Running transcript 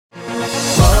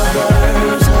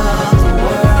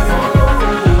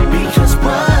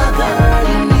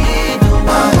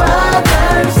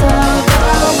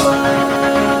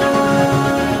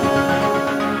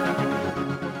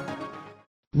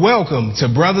Welcome to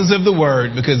Brothers of the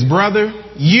Word, because brother,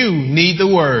 you need the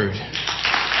word.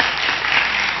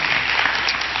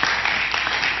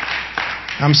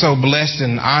 I'm so blessed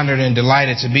and honored and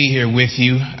delighted to be here with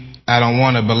you. I don't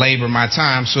want to belabor my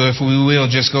time, so if we will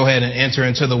just go ahead and enter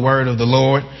into the word of the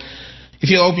Lord. If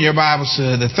you'll open your Bibles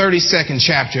to the 32nd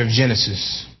chapter of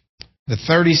Genesis. The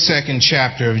 32nd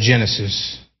chapter of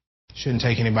Genesis. Shouldn't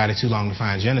take anybody too long to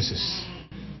find Genesis.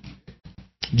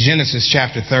 Genesis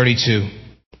chapter 32.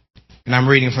 And I'm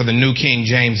reading for the New King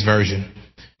James Version.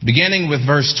 Beginning with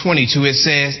verse 22, it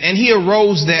says, "And he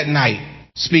arose that night,"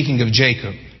 speaking of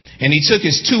Jacob, "and he took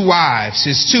his 2 wives,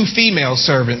 his 2 female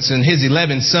servants, and his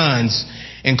 11 sons,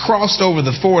 and crossed over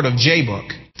the ford of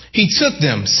Jabbok. He took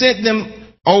them, sent them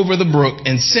over the brook,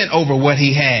 and sent over what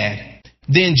he had.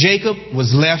 Then Jacob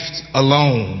was left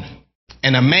alone,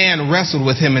 and a man wrestled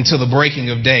with him until the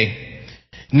breaking of day.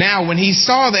 Now when he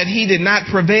saw that he did not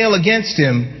prevail against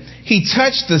him, he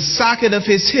touched the socket of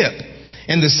his hip,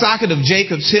 and the socket of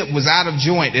Jacob's hip was out of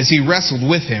joint as he wrestled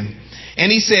with him.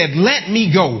 And he said, 'Let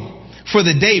me go, for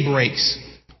the day breaks.'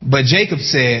 But Jacob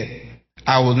said,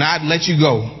 'I will not let you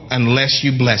go unless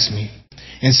you bless me.'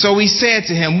 And so he said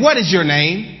to him, 'What is your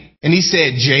name?' And he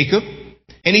said, 'Jacob.'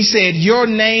 And he said, 'Your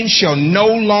name shall no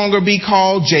longer be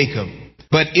called Jacob,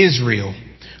 but Israel.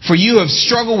 For you have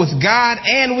struggled with God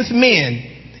and with men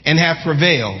and have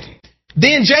prevailed.'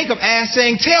 Then Jacob asked,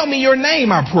 saying, 'Tell me your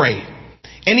name, I pray.'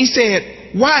 And he said,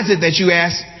 'Why is it that you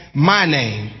ask my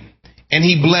name?' And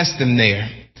he blessed them there.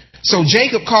 So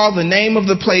Jacob called the name of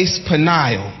the place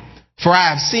Peniel, for I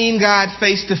have seen God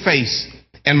face to face,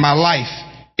 and my life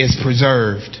is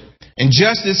preserved. And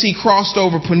just as he crossed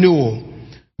over Peniel,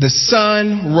 the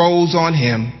sun rose on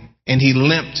him, and he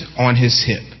limped on his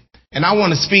hip." And I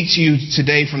want to speak to you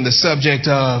today from the subject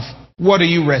of, what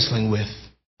are you wrestling with?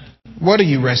 What are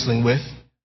you wrestling with?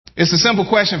 It's a simple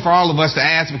question for all of us to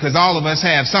ask, because all of us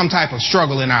have some type of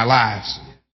struggle in our lives.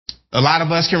 A lot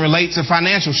of us can relate to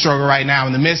financial struggle right now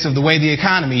in the midst of the way the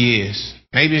economy is.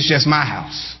 Maybe it's just my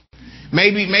house.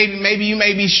 Maybe you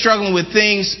may be struggling with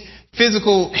things,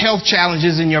 physical health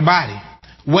challenges in your body.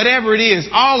 Whatever it is,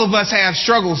 all of us have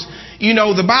struggles. You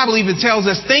know, the Bible even tells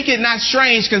us, "Think it not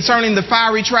strange concerning the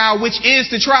fiery trial, which is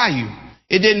to try you."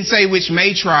 It didn't say which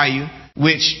may try you,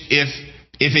 which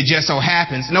if it just so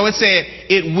happens. No, it said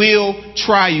it will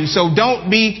try you. So don't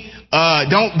be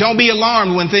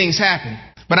alarmed when things happen.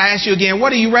 But I ask you again,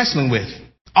 what are you wrestling with?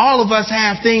 All of us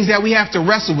have things that we have to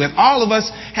wrestle with. All of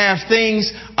us have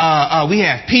things. We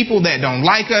have people that don't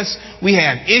like us. We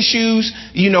have issues.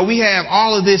 You know, we have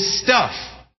all of this stuff.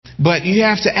 But you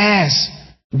have to ask,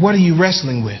 what are you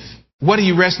wrestling with? What are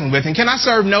you wrestling with? And can I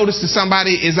serve notice to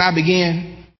somebody as I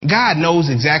begin? God knows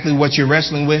exactly what you're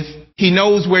wrestling with. He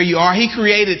knows where you are. He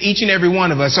created each and every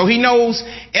one of us. So he knows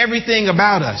everything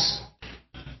about us.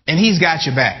 And he's got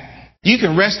your back. You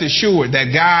can rest assured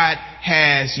that God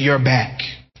has your back.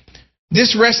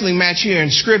 This wrestling match here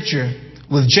in Scripture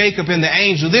with Jacob and the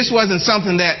angel, this wasn't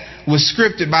something that was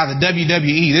scripted by the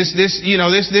WWE.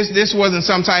 This wasn't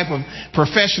some type of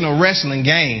professional wrestling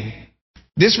game.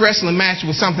 This wrestling match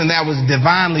was something that was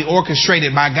divinely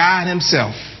orchestrated by God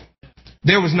himself.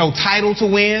 There was no title to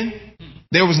win.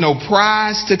 There was no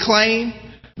prize to claim.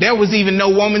 There was even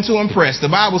no woman to impress. The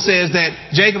Bible says that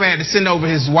Jacob had to send over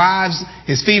his wives,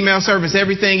 his female servants,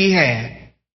 everything he had.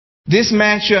 This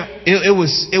matchup,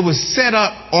 it was set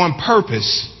up on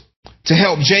purpose to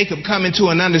help Jacob come into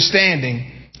an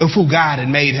understanding of who God had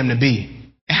made him to be.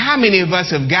 How many of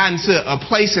us have gotten to a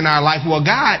place in our life where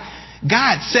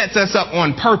God sets us up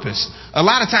on purpose? A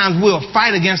lot of times we'll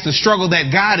fight against the struggle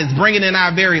that God is bringing in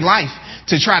our very life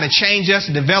to try to change us,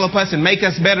 develop us, and make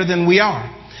us better than we are.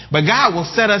 But God will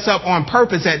set us up on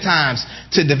purpose at times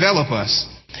to develop us.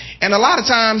 And a lot of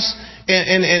times,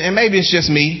 and maybe it's just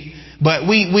me, but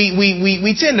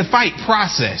we tend to fight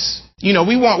process. You know,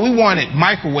 we want it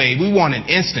microwave. We want it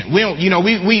instant. We don't,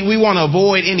 we want to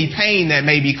avoid any pain that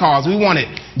may be caused. We want it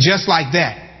just like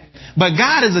that. But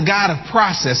God is a God of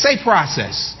process. Say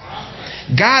process.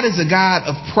 God is a God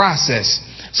of process.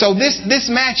 So this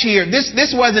match here,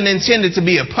 this wasn't intended to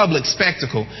be a public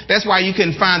spectacle. That's why you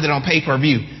couldn't find it on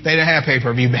pay-per-view. They didn't have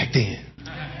pay-per-view back then.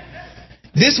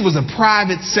 This was a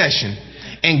private session.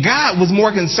 And God was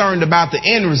more concerned about the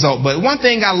end result. But one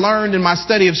thing I learned in my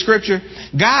study of Scripture,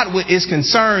 God is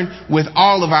concerned with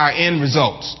all of our end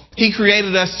results. He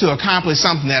created us to accomplish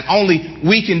something that only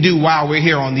we can do while we're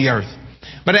here on the earth.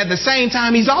 But at the same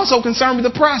time, he's also concerned with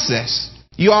the process.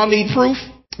 You all need proof?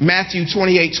 Matthew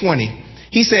 28:20.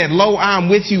 He said, "Lo, I'm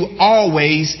with you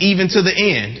always, even to the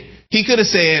end." He could have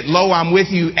said, "Lo, I'm with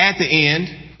you at the end,"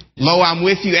 Lo, I'm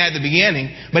with you at the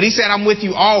beginning. But he said, I'm with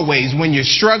you always. When you're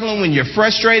struggling, when you're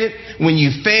frustrated, when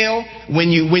you fail, when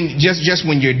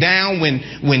you're down,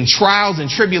 when trials and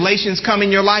tribulations come in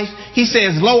your life, he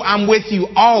says, lo, I'm with you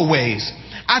always.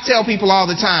 I tell people all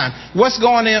the time, what's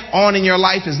going on in your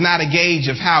life is not a gauge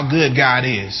of how good God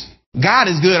is. God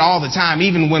is good all the time,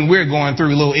 even when we're going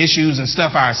through little issues and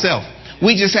stuff ourselves.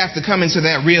 We just have to come into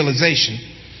that realization.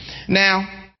 Now,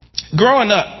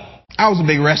 growing up, I was a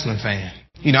big wrestling fan.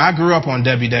 You know, I grew up on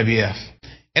WWF.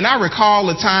 And I recall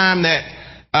a time that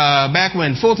back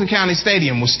when Fulton County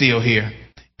Stadium was still here.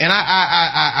 And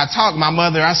I talked to my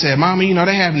mother. I said, Mama, you know,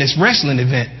 they're having this wrestling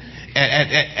event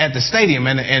at the stadium.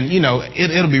 And you know,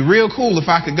 it'll be real cool if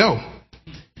I could go.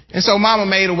 And so Mama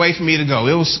made a way for me to go.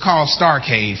 It was called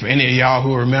Starcade, for any of y'all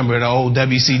who remember the old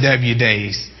WCW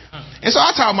days. And so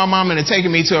I talked my mama into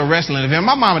taking me to a wrestling event.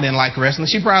 My mama didn't like wrestling.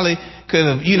 She probably could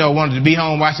have, you know, wanted to be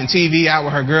home watching TV, out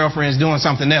with her girlfriends doing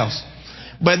something else.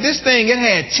 But this thing, it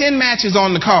had 10 matches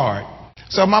on the card.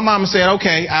 So my mama said,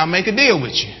 okay, I'll make a deal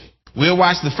with you. We'll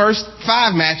watch the first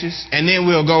 5 matches and then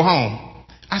we'll go home.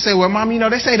 I said, well, Mom, you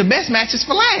know, they say the best match is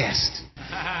for last.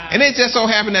 And it just so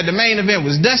happened that the main event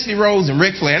was Dusty Rhodes and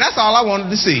Ric Flair. That's all I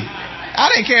wanted to see. I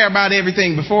didn't care about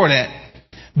everything before that.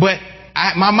 But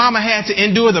my mama had to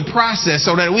endure the process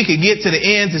so that we could get to the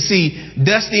end to see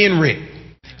Dusty and Rick.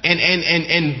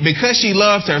 And because she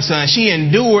loved her son, she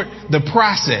endured the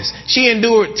process. She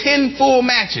endured 10 full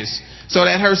matches so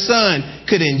that her son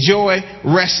could enjoy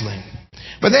wrestling.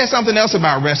 But there's something else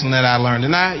about wrestling that I learned.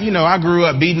 And I grew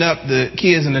up beating up the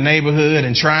kids in the neighborhood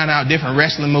and trying out different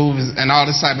wrestling moves and all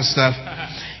this type of stuff.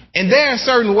 And there are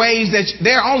certain ways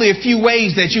there are only a few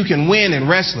ways that you can win in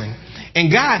wrestling. And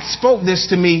God spoke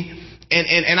this to me.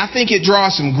 And I think it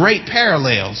draws some great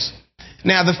parallels.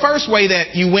 Now, the first way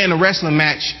that you win a wrestling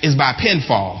match is by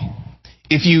pinfall.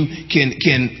 If you can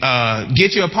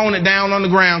get your opponent down on the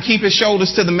ground, keep his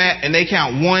shoulders to the mat, and they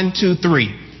count 1, 2,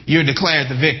 3, you're declared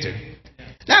the victor.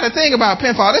 Now, the thing about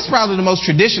pinfall, this is probably the most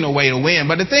traditional way to win.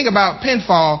 But the thing about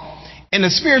pinfall, in the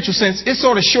spiritual sense, it's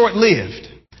sort of short-lived.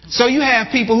 So you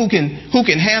have people who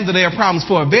can handle their problems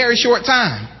for a very short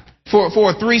time, for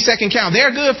a 3-second count.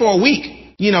 They're good for a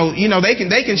week. You know, they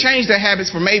can change their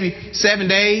habits for maybe 7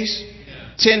 days,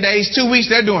 10 days, 2 weeks.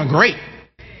 They're doing great.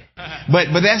 But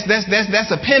that's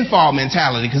a pinfall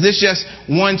mentality, because it's just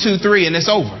 1, 2, 3 and it's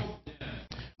over.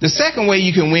 The second way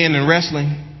you can win in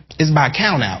wrestling is by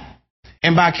count out.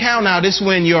 And by count out, it's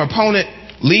when your opponent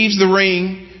leaves the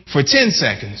ring for 10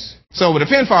 seconds. So with a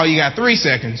pinfall, you got 3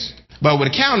 seconds. But with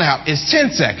a count out, it's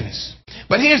 10 seconds.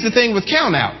 But here's the thing with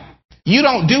count out. You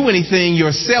don't do anything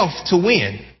yourself to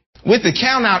win. With the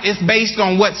count out, it's based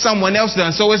on what someone else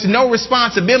done. So it's no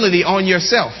responsibility on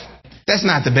yourself. That's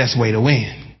not the best way to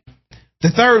win.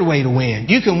 The third way to win,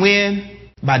 you can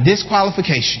win by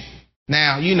disqualification.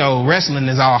 Now, you know, wrestling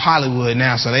is all Hollywood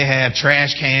now, so they have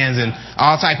trash cans and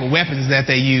all type of weapons that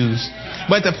they use.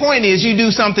 But the point is, you do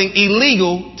something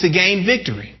illegal to gain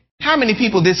victory. How many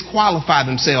people disqualify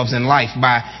themselves in life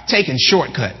by taking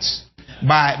shortcuts?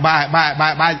 By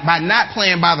not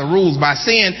playing by the rules, by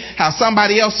seeing how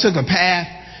somebody else took a path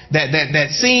that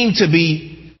seemed to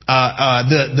be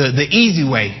the easy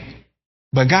way.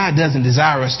 But God doesn't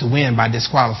desire us to win by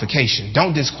disqualification.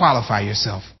 Don't disqualify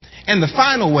yourself. And the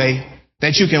final way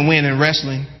that you can win in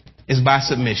wrestling is by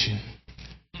submission.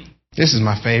 This is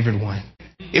my favorite one.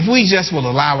 If we just will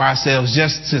allow ourselves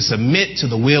just to submit to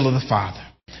the will of the Father.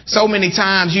 So many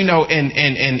times, you know,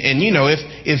 and you know,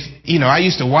 if you know, I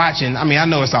used to watch, and I mean, I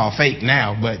know it's all fake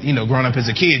now, but you know, growing up as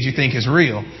a kid, you think it's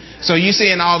real. So you're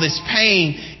seeing all this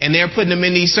pain, and they're putting them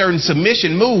in these certain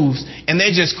submission moves, and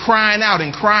they're just crying out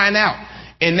and crying out.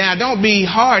 And now, don't be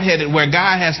hard-headed where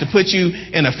God has to put you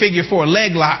in a figure 4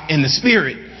 leg lock in the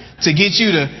spirit to get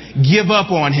you to give up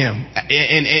on him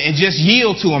and just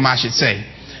yield to him, I should say.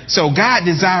 So God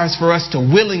desires for us to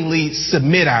willingly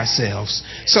submit ourselves.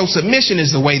 So submission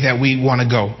is the way that we want to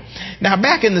go. Now,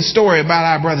 back in the story about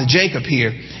our brother Jacob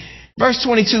here, verse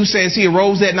 22 says he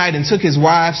arose that night and took his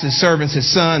wives, his servants,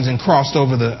 his sons, and crossed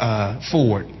over the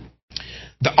ford.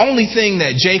 The only thing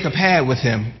that Jacob had with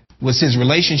him was his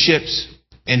relationships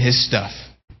and his stuff.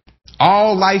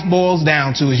 All life boils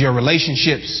down to is your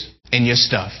relationships and your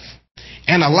stuff.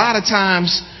 And a lot of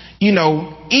times, you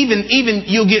know, even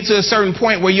you'll get to a certain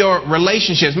point where your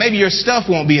relationships, maybe your stuff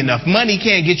won't be enough. Money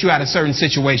can't get you out of certain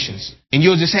situations. And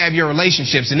you'll just have your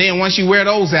relationships. And then once you wear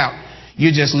those out,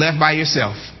 you're just left by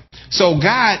yourself. So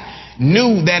God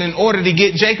knew that in order to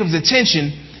get Jacob's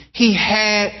attention, he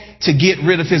had to get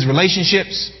rid of his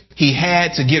relationships. He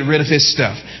had to get rid of his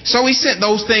stuff. So he sent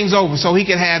those things over so he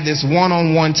could have this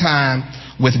one-on-one time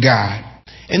with God.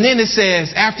 And then it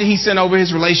says, after he sent over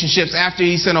his relationships, after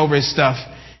he sent over his stuff,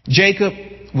 Jacob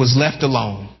was left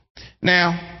alone.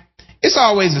 Now, it's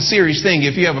always a serious thing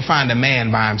if you ever find a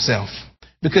man by himself.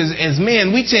 Because as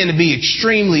men, we tend to be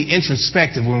extremely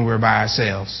introspective when we're by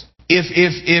ourselves.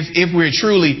 If we're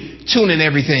truly tuning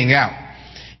everything out.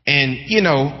 And, you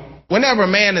know, whenever a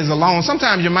man is alone,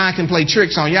 sometimes your mind can play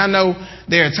tricks on you. I know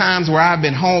there are times where I've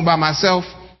been home by myself,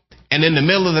 and in the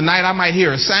middle of the night I might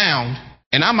hear a sound,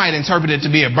 and I might interpret it to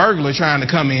be a burglar trying to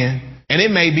come in, and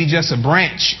it may be just a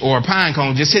branch or a pine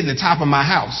cone just hitting the top of my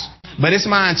house. But it's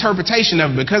my interpretation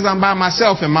of it because I'm by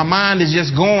myself and my mind is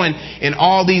just going in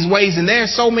all these ways. And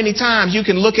there's so many times you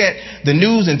can look at the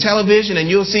news and television and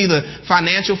you'll see the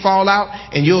financial fallout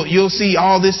and you'll see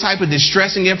all this type of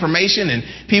distressing information and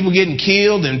people getting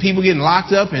killed and people getting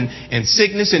locked up and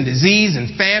sickness and disease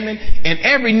and famine and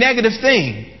every negative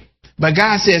thing. But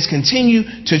God says, continue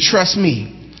to trust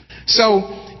me.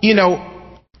 So, you know,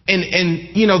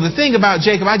 and you know, the thing about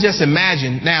Jacob, I just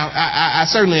imagine, now I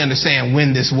certainly understand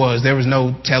when this was. There was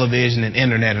no television and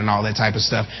internet and all that type of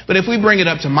stuff. But if we bring it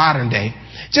up to modern day,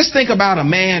 just think about a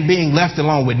man being left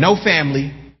alone with no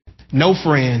family, no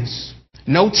friends,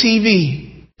 no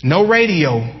TV, no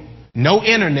radio, no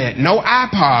internet, no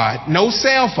iPod, no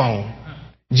cell phone,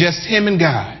 just him and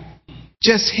God.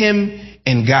 Just him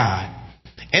and God.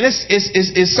 And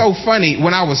it's so funny.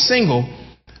 When I was single,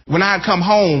 when I'd come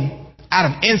home, out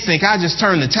of instinct, I just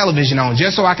turn the television on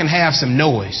just so I can have some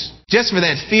noise. Just for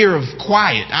that fear of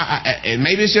quiet.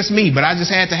 Maybe it's just me, but I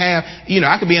just had to have, you know,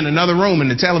 I could be in another room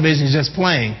and the television is just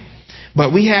playing.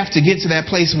 But we have to get to that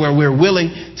place where we're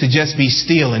willing to just be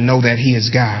still and know that He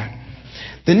is God.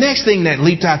 The next thing that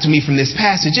leaped out to me from this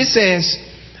passage, it says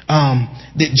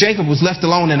that Jacob was left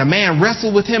alone and a man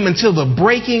wrestled with him until the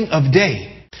breaking of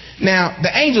day. Now,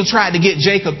 the angel tried to get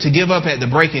Jacob to give up at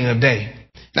the breaking of day.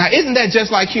 Now, isn't that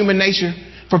just like human nature?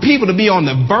 For people to be on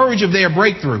the verge of their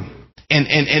breakthrough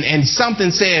and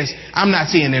something says, I'm not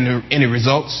seeing any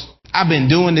results. I've been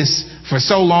doing this for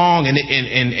so long and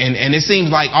it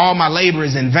seems like all my labor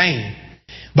is in vain.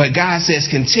 But God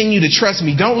says, continue to trust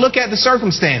me. Don't look at the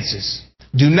circumstances.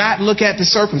 Do not look at the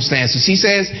circumstances. He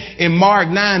says in Mark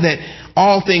 9 that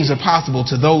all things are possible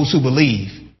to those who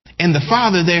believe. And the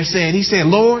father there said, he said,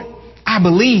 Lord, I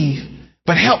believe,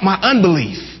 but help my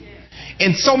unbelief.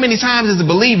 And so many times as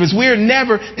believers,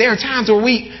 there are times where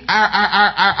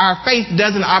our faith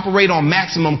doesn't operate on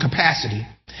maximum capacity.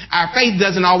 Our faith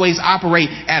doesn't always operate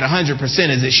at 100%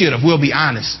 as it should have. We'll be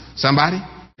honest. Somebody?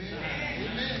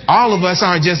 All of us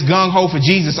aren't just gung-ho for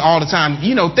Jesus all the time.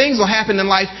 You know, things will happen in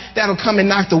life that'll come and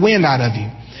knock the wind out of you.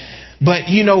 But,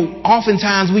 you know,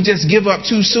 oftentimes we just give up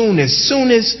too soon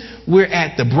as we're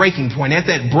at the breaking point, at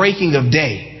that breaking of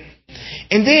day.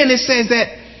 And then it says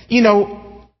that, you know,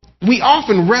 we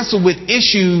often wrestle with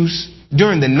issues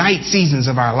during the night seasons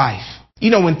of our life. You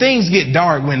know, when things get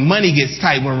dark, when money gets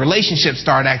tight, when relationships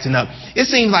start acting up, it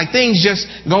seems like things just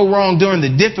go wrong during the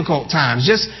difficult times,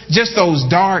 just those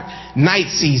dark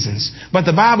night seasons. But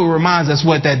the Bible reminds us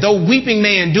that though weeping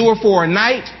may endure for a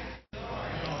night,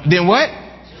 then what?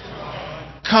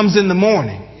 Comes in the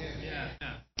morning.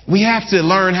 We have to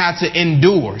learn how to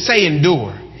endure. Say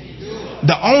endure.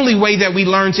 The only way that we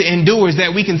learn to endure is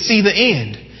that we can see the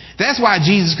end. That's why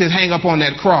Jesus could hang up on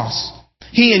that cross.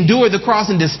 He endured the cross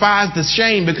and despised the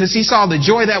shame because he saw the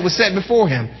joy that was set before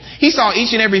him. He saw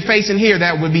each and every face in here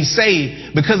that would be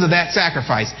saved because of that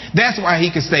sacrifice. That's why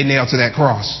he could stay nailed to that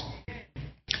cross.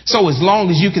 So as long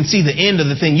as you can see the end of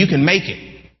the thing, you can make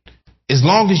it. As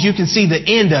long as you can see the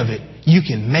end of it, you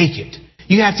can make it.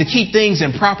 You have to keep things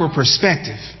in proper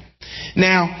perspective.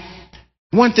 Now,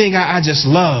 one thing I just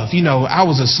love, you know, I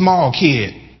was a small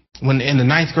kid. When in the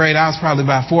 9th grade, I was probably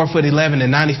about 4'11"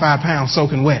 and 95 pounds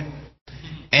soaking wet.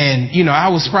 And, you know, I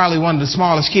was probably one of the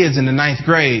smallest kids in the 9th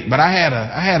grade, but I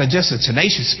had just a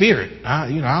tenacious spirit. I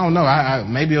don't know.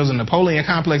 Maybe it was a Napoleon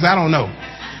complex. I don't know.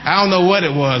 I don't know what it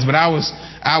was, but I was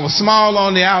small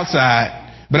on the outside,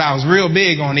 but I was real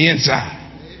big on the inside.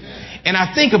 And I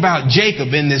think about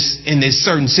Jacob in this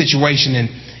certain situation. And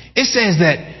it says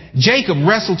that Jacob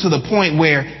wrestled to the point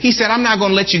where he said, I'm not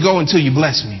going to let you go until you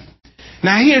bless me.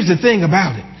 Now, here's the thing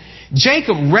about it.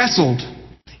 Jacob wrestled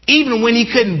even when he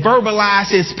couldn't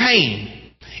verbalize his pain.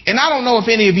 And I don't know if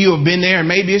any of you have been there, and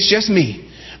maybe it's just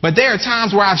me. But there are times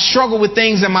where I've struggled with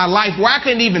things in my life where I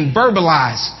couldn't even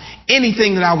verbalize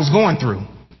anything that I was going through.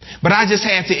 But I just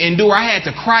had to endure. I had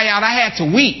to cry out. I had to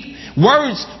weep.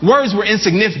 Words were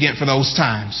insignificant for those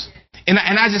times. And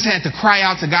I just had to cry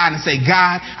out to God and say,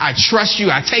 God, I trust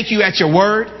you. I take you at your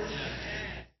word.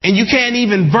 And you can't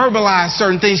even verbalize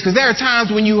certain things because there are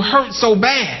times when you hurt so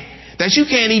bad that you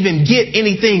can't even get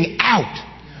anything out.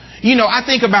 I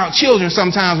think about children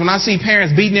sometimes when I see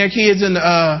parents beating their kids in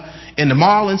the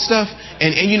mall and stuff.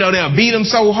 And they'll beat them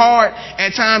so hard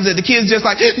at times that the kids just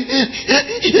like,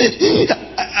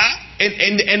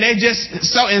 and they're just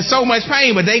in so much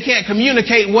pain, but they can't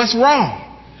communicate what's wrong.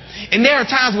 And there are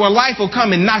times where life will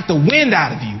come and knock the wind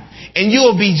out of you, and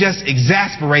you'll be just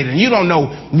exasperated and you don't know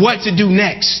what to do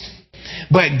next.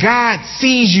 But God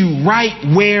sees you right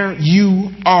where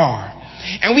you are.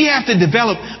 And we have to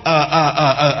develop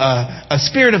a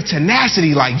spirit of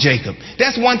tenacity like Jacob.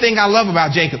 That's one thing I love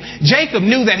about Jacob. Jacob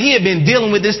knew that he had been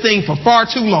dealing with this thing for far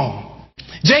too long.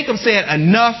 Jacob said,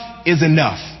 enough is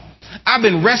enough. I've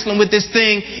been wrestling with this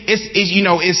thing.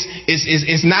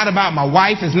 It's not about my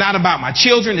wife. It's not about my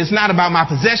children. It's not about my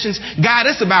possessions. God,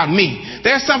 it's about me.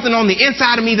 There's something on the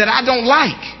inside of me that I don't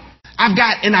like. I've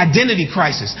got an identity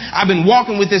crisis. I've been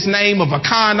walking with this name of a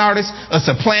con artist, a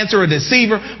supplanter, a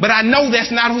deceiver, but I know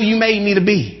that's not who you made me to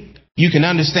be. You can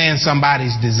understand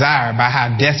somebody's desire by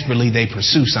how desperately they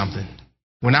pursue something.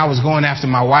 When I was going after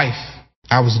my wife,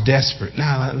 I was desperate.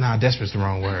 No, desperate's the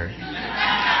wrong word.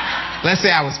 Let's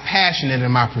say I was passionate in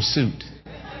my pursuit.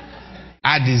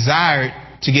 I desired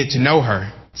to get to know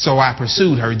her, so I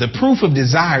pursued her. The proof of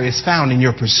desire is found in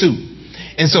your pursuit.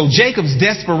 And so Jacob's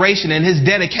desperation and his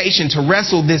dedication to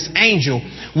wrestle this angel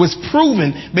was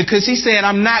proven because he said,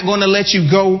 I'm not going to let you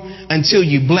go until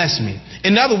you bless me.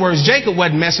 In other words, Jacob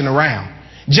wasn't messing around.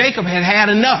 Jacob had had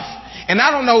enough. And I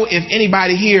don't know if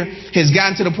anybody here has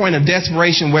gotten to the point of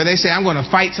desperation where they say, I'm going to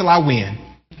fight till I win.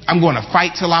 I'm going to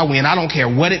fight till I win. I don't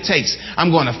care what it takes. I'm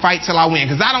going to fight till I win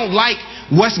because I don't like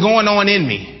what's going on in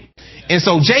me. And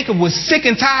so Jacob was sick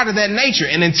and tired of that nature.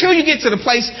 And until you get to the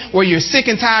place where you're sick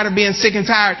and tired of being sick and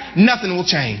tired, nothing will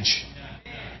change.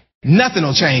 Nothing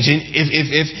will change. And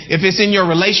if it's in your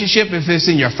relationship, if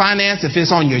it's in your finance, if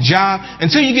it's on your job,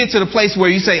 until you get to the place where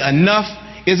you say enough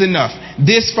is enough,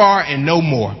 this far and no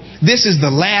more. This is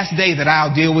the last day that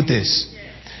I'll deal with this.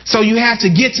 So you have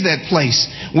to get to that place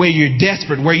where you're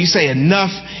desperate, where you say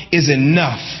enough is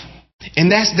enough.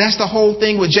 And that's the whole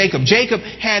thing with Jacob. Jacob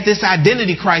had this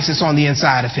identity crisis on the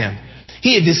inside of him.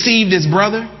 He had deceived his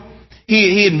brother.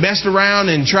 He had messed around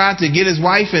and tried to get his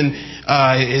wife, and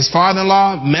his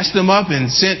father-in-law messed him up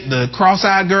and sent the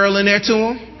cross-eyed girl in there to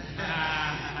him.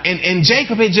 And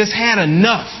Jacob had just had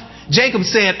enough. Jacob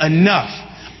said, enough.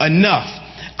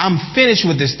 I'm finished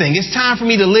with this thing. It's time for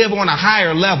me to live on a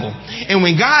higher level. And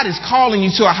when God is calling you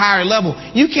to a higher level,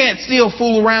 you can't still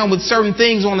fool around with certain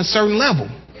things on a certain level.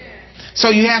 So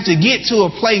you have to get to a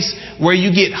place where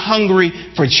you get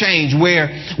hungry for change, where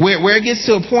it gets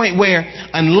to a point where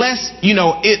unless,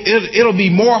 it'll be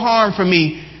more harm for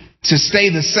me to stay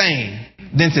the same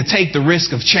than to take the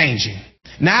risk of changing.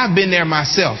 Now, I've been there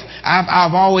myself.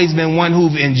 I've always been one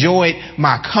who've enjoyed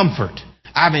my comfort.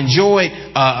 I've enjoyed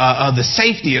the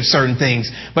safety of certain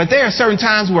things. But there are certain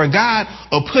times where God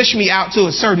will push me out to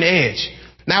a certain edge.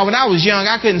 Now, when I was young,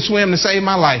 I couldn't swim to save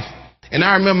my life. And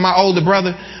I remember my older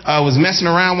brother was messing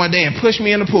around one day and pushed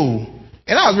me in the pool.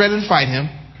 And I was ready to fight him.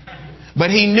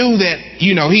 But he knew that,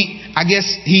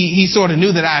 he sort of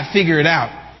knew that I'd figure it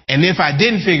out. And if I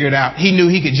didn't figure it out, he knew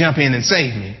he could jump in and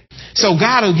save me. So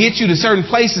God will get you to certain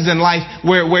places in life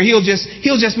where he'll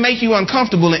just make you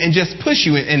uncomfortable and just push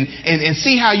you and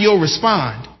see how you'll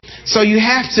respond. So you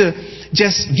have to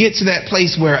just get to that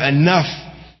place where enough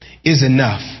is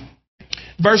enough.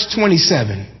 Verse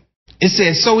 27, it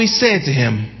says, so he said to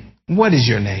him, what is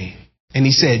your name? And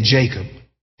he said, Jacob.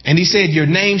 And he said, your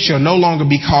name shall no longer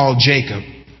be called Jacob,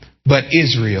 but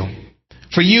Israel.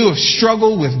 For you have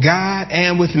struggled with God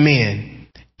and with men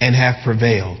and have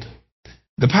prevailed.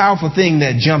 The powerful thing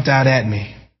that jumped out at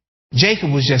me,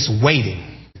 Jacob was just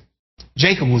waiting.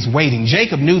 Jacob was waiting.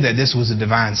 Jacob knew that this was a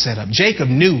divine setup. Jacob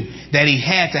knew that he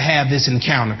had to have this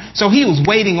encounter. So he was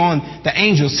waiting on the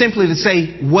angel simply to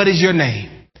say, what is your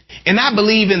name? And I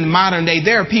believe in the modern day,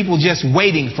 there are people just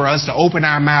waiting for us to open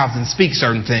our mouths and speak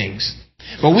certain things.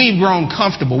 But we've grown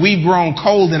comfortable. We've grown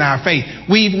cold in our faith.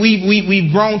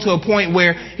 We've grown to a point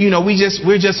where,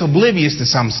 we're just oblivious to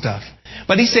some stuff.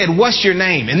 But he said, what's your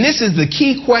name? And this is the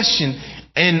key question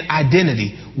in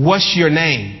identity. What's your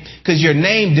name? Because your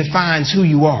name defines who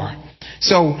you are.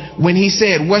 So when he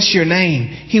said, what's your name?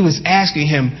 He was asking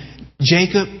him,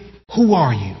 Jacob, who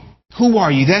are you? Who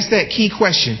are you? That's that key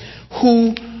question.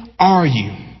 Who are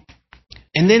you?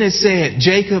 And then it said,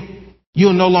 Jacob,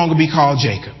 you'll no longer be called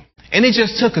Jacob. And it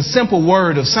just took a simple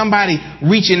word of somebody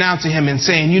reaching out to him and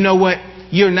saying, you know what?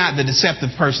 You're not the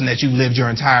deceptive person that you've lived your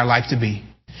entire life to be.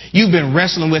 You've been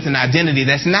wrestling with an identity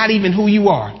that's not even who you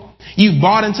are. You've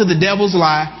bought into the devil's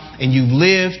lie and you've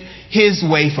lived his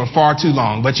way for far too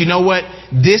long. But you know what?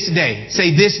 This day,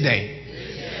 say this day.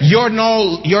 Your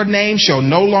name shall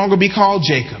no longer be called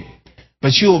Jacob,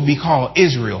 but you will be called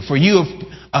Israel. For you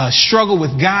have struggled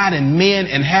with God and men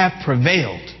and have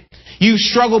prevailed. You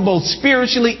struggled both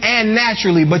spiritually and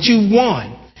naturally, but you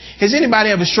won. Has anybody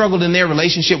ever struggled in their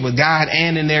relationship with God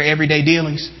and in their everyday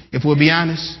dealings? If we'll be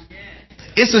honest,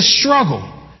 it's a struggle.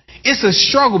 It's a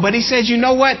struggle. But he says, you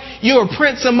know what? You're a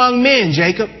prince among men,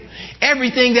 Jacob.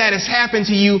 Everything that has happened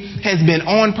to you has been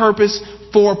on purpose,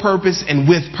 for purpose, and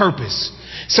with purpose.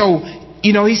 So,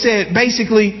 he said,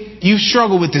 basically, you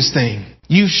struggle with this thing.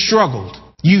 You struggled.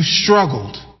 You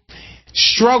struggled.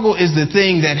 Struggle is the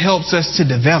thing that helps us to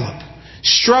develop.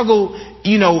 Struggle,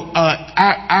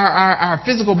 our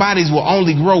physical bodies will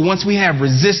only grow once we have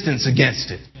resistance against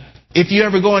it. If you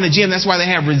ever go in the gym, that's why they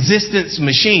have resistance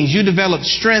machines. You develop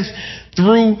strength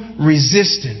through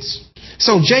resistance.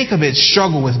 So Jacob had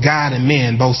struggled with God and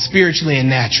men, both spiritually and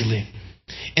naturally.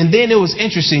 And then it was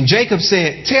interesting. Jacob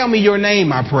said, tell me your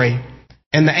name, I pray.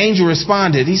 And the angel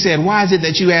responded. He said, why is it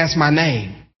that you ask my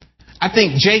name? I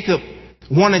think Jacob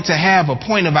wanted to have a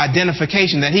point of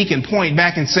identification that he can point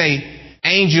back and say,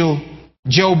 Angel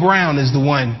Joe Brown is the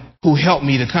one who helped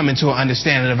me to come into an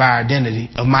understanding of my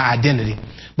identity.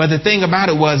 But the thing about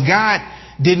it was God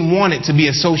didn't want it to be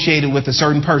associated with a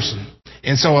certain person.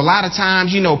 And so a lot of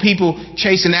times, people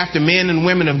chasing after men and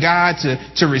women of God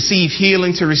to receive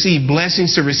healing, to receive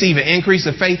blessings, to receive an increase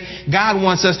of faith. God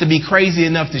wants us to be crazy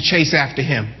enough to chase after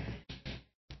him.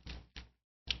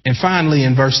 And finally,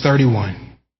 in verse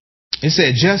 31, it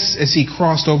said, just as he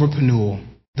crossed over Penuel,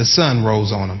 the sun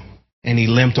rose on him and he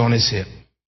limped on his hip.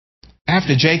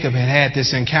 After Jacob had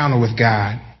this encounter with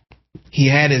God, he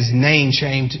had his name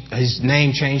changed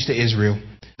to Israel.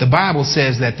 The Bible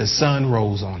says that the sun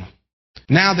rose on him.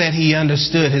 Now that he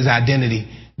understood his identity,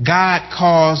 God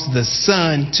caused the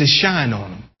sun to shine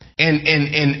on him.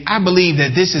 And I believe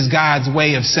that this is God's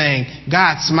way of saying,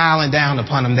 God smiling down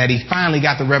upon him, that he finally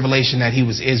got the revelation that he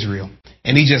was Israel.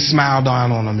 And he just smiled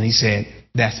down on him and he said,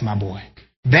 that's my boy.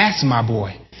 That's my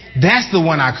boy. That's the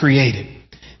one I created.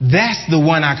 That's the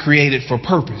one I created for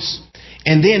purpose.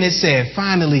 And then it said,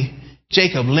 finally,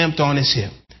 Jacob limped on his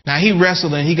hip. Now he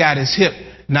wrestled and he got his hip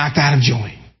knocked out of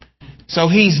joint. So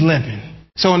he's limping.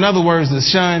 So in other words, the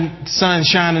sun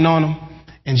shining on him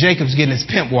and Jacob's getting his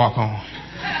pimp walk on.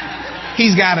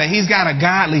 He's got a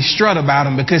godly strut about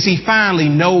him because he finally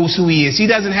knows who he is. He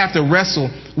doesn't have to wrestle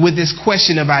with this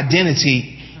question of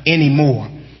identity anymore.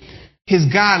 His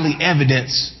godly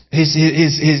evidence,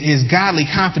 his godly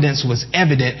confidence was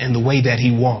evident in the way that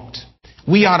he walked.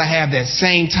 We ought to have that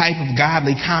same type of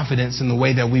godly confidence in the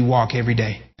way that we walk every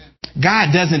day.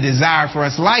 God doesn't desire for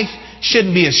us. Life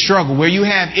shouldn't be a struggle where you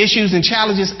have issues and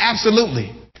challenges.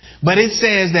 Absolutely. But it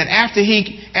says that after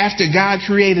God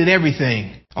created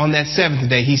everything, on that seventh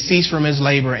day, he ceased from his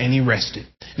labor and he rested.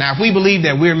 Now, if we believe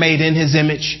that we're made in his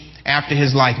image, after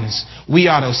his likeness, we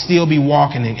ought to still be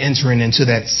walking and entering into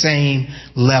that same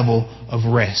level of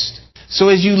rest. So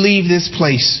as you leave this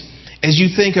place, as you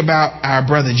think about our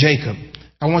brother Jacob,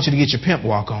 I want you to get your pimp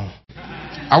walk on.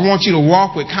 I want you to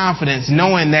walk with confidence,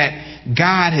 knowing that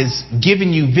God has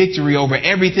given you victory over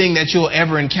everything that you'll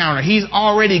ever encounter. He's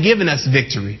already given us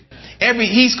victory.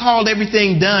 He's called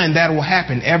everything done that will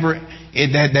happen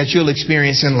that you'll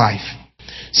experience in life.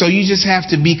 So you just have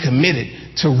to be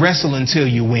committed to wrestle until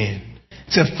you win,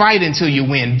 to fight until you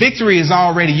win. Victory is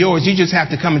already yours. You just have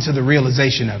to come into the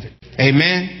realization of it.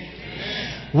 Amen.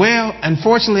 Well,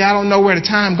 unfortunately, I don't know where the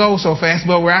time goes so fast,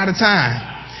 but we're out of time.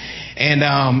 And,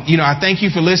 I thank you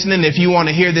for listening. If you want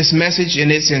to hear this message in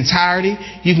its entirety,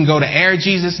 you can go to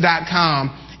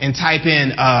airjesus.com and type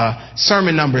in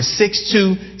sermon number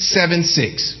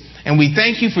 6276. And we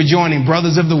thank you for joining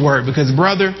Brothers of the Word, because,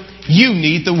 brother, you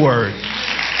need the Word.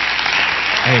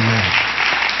 Amen.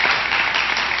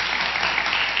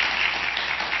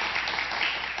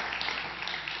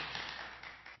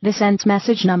 This ends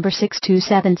message number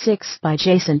 6276 by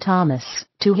Jason Thomas.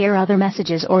 To hear other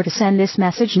messages or to send this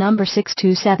message number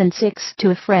 6276 to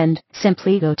a friend,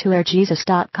 simply go to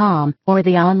airjesus.com or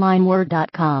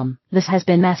theonlineword.com. This has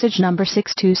been message number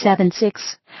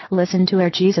 6276. Listen to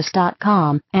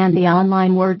airjesus.com and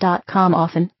theonlineword.com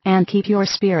often, and keep your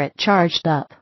spirit charged up.